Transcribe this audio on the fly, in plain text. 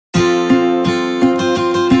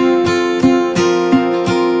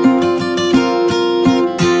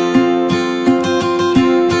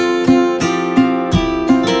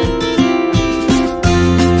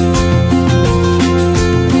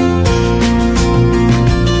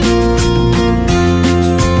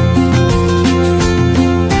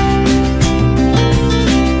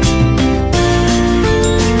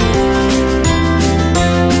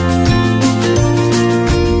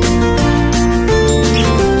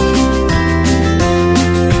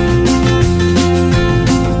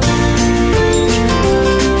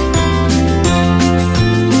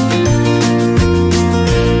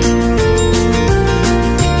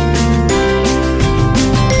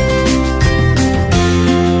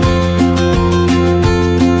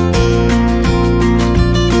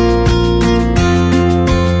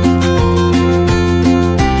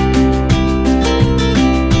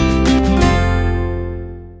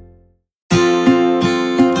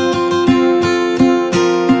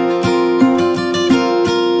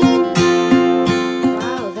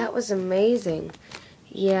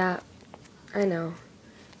I know.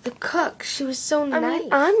 The cook, she was so nice. I mean,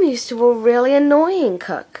 I'm used to a really annoying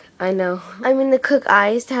cook. I know. I mean, the cook I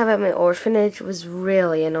used to have at my orphanage was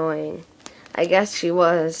really annoying. I guess she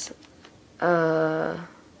was. What?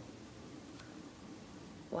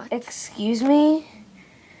 Excuse me?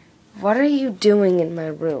 What are you doing in my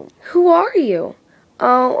room? Who are you?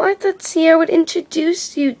 Oh, I thought Sierra would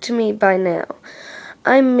introduce you to me by now.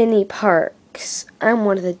 I'm Minnie Parks. I'm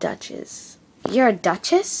one of the Duchess. You're a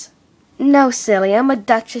duchess? No, silly, I'm a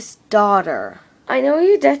Duchess daughter. I know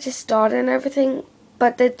you're a Duchess daughter and everything,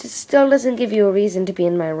 but that still doesn't give you a reason to be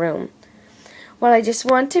in my room. Well, I just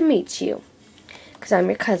want to meet you, because I'm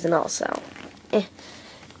your cousin also. Ow.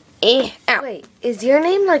 Wait, is your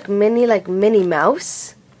name like Minnie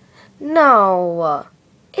Mouse? No,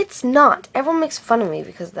 it's not. Everyone makes fun of me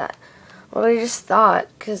because of that. Well, I just thought,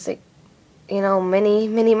 because, like, you know,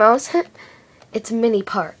 Minnie Mouse, it's Minnie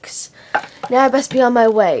Parks. Now I best be on my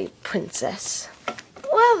way, princess.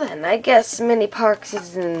 Well then, I guess Minnie Parks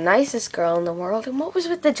is the nicest girl in the world. And what was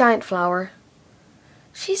with the giant flower?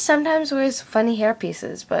 She sometimes wears funny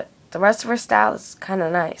hairpieces, but the rest of her style is kind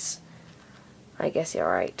of nice. I guess you're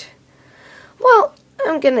right. Well,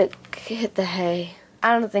 I'm gonna hit the hay.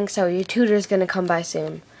 I don't think so. Your tutor's gonna come by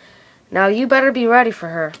soon. Now you better be ready for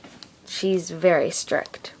her. She's very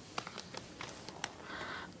strict.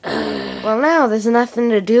 Well, now there's nothing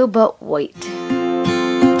to do but wait. Excuse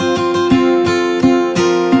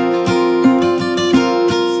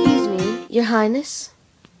me, Your Highness?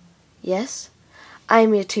 Yes? I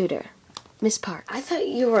am your tutor, Miss Parks. I thought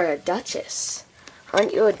you were a duchess.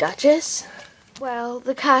 Aren't you a duchess? Well,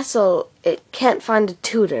 the castle, it can't find a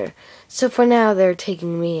tutor, so for now they're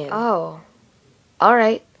taking me in. Oh.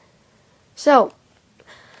 Alright. So,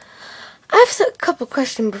 I have a couple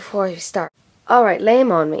questions before we start. Alright, lay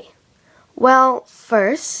 'em on me. Well,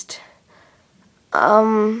 first,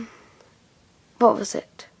 what was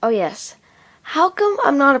it? Oh yes, how come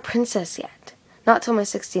I'm not a princess yet? Not till my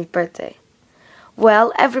 16th birthday.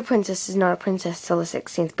 Well, every princess is not a princess till the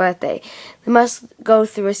 16th birthday. They must go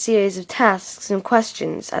through a series of tasks and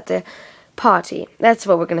questions at the party. That's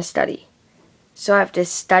what we're going to study. So I have to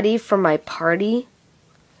study for my party?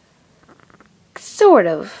 Sort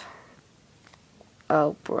of.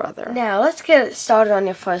 Oh, brother. Now, let's get started on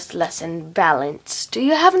your first lesson, balance. Do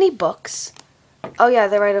you have any books? Oh yeah,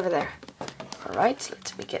 they're right over there. Alright,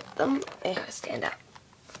 let me get them. Stand up.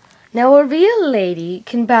 Now, a real lady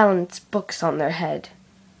can balance books on their head.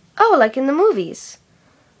 Oh, like in the movies?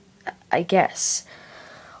 I guess.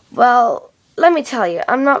 Well, let me tell you,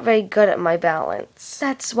 I'm not very good at my balance.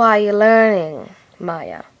 That's why you're learning,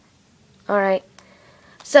 Maya. Alright.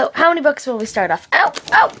 So, how many books will we start off? Ow!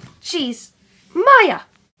 Ow! Jeez. Maya!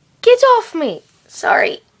 Get off me!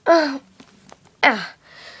 Sorry.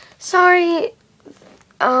 Sorry.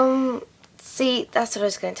 See, that's what I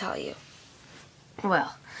was going to tell you.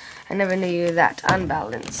 Well, I never knew you were that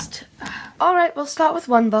unbalanced. Alright, we'll start with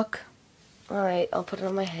one book. Alright, I'll put it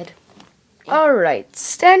on my head. Alright,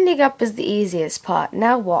 standing up is the easiest part.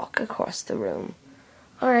 Now walk across the room.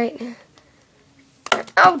 Alright.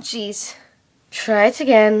 Oh, jeez. Try it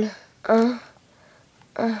again.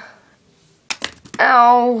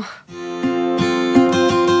 Ow.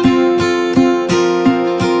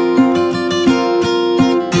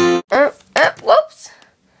 Whoops.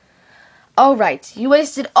 Alright, you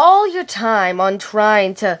wasted all your time on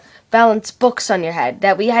trying to balance books on your head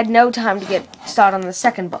that we had no time to get started on the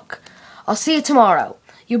second book. I'll see you tomorrow.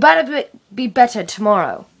 You better be better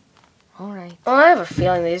tomorrow. Alright. Well, I have a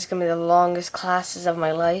feeling these are going to be the longest classes of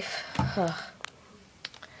my life.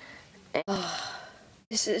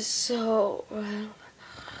 This is so...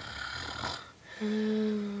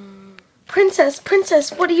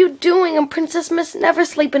 Princess, what are you doing? A princess must never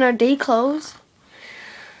sleep in her day clothes.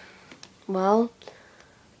 Well,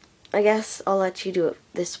 I guess I'll let you do it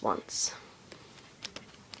this once.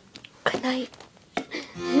 Good night.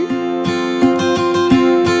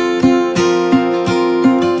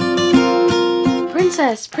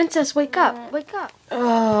 Princess, wake up. Wake up.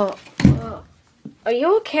 Are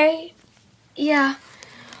you okay? Yeah.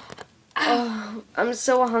 Oh, I'm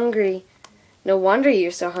so hungry. No wonder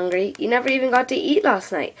you're so hungry. You never even got to eat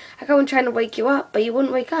last night. I kept on trying to wake you up, but you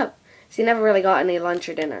wouldn't wake up. So you never really got any lunch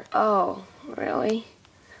or dinner. Oh, really?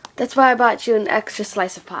 That's why I bought you an extra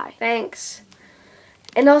slice of pie. Thanks.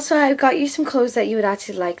 And also I got you some clothes that you would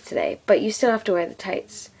actually like today, but you still have to wear the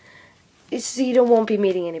tights. So you won't be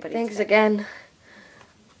meeting anybody. Thanks again.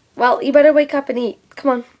 Well, you better wake up and eat.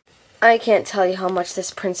 Come on. I can't tell you how much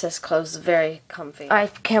this princess clothes is very comfy. I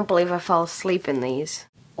can't believe I fell asleep in these.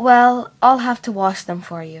 Well, I'll have to wash them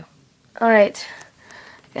for you. Alright.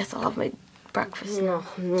 I guess I'll have my breakfast. No,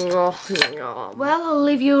 no, no. Well, I'll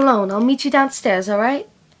leave you alone. I'll meet you downstairs, alright?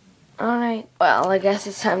 Alright. Well, I guess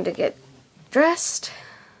it's time to get dressed.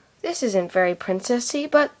 This isn't very princessy,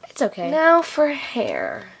 but it's okay. Now for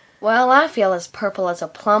hair. Well, I feel as purple as a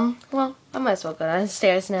plum. Well, I might as well go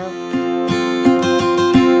downstairs now.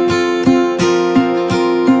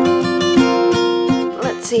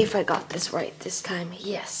 Let's see if I got this right this time.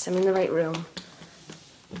 Yes, I'm in the right room.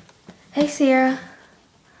 Hey, Sierra.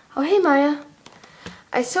 Oh, hey, Maya.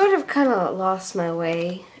 I sort of kind of lost my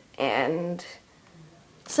way, and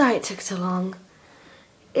sorry it took so long.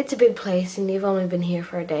 It's a big place, and you've only been here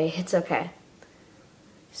for a day. It's okay.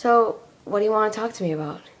 So, what do you want to talk to me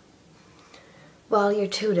about? Well, your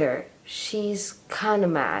tutor, she's kind of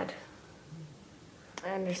mad. I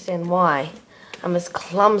understand why. I'm as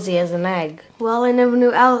clumsy as an egg. Well, I never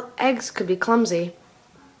knew eggs could be clumsy.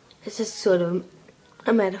 It's just sort of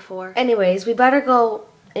a metaphor. Anyways, we better go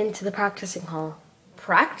into the practicing hall.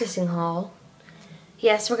 Practicing hall?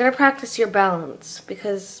 Yes, we're going to practice your balance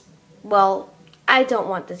because, well, I don't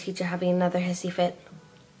want the teacher having another hissy fit.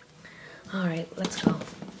 Alright, let's go.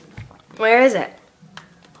 Where is it?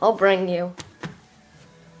 I'll bring you.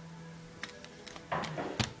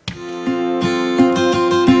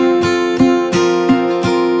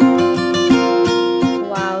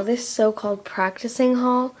 Wow, this so-called practicing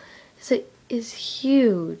hall is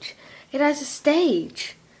huge. It has a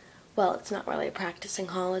stage. Well, it's not really a practicing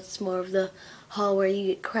hall. It's more of the hall where you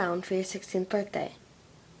get crowned for your 16th birthday.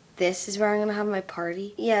 This is where I'm going to have my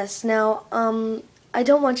party? Yes, now, I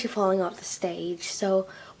don't want you falling off the stage, so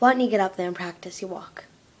why don't you get up there and practice your walk?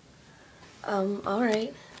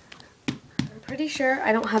 Alright. I'm pretty sure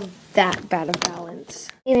I don't have that bad of balance.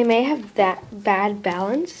 I mean, I may have that bad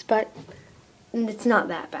balance, but it's not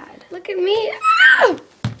that bad. Look at me. Ah!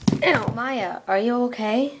 Ew, Maya, are you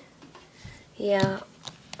okay? Yeah.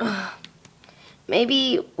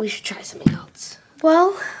 Maybe we should try something else.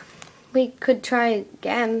 Well, we could try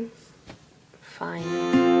again.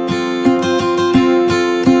 Fine.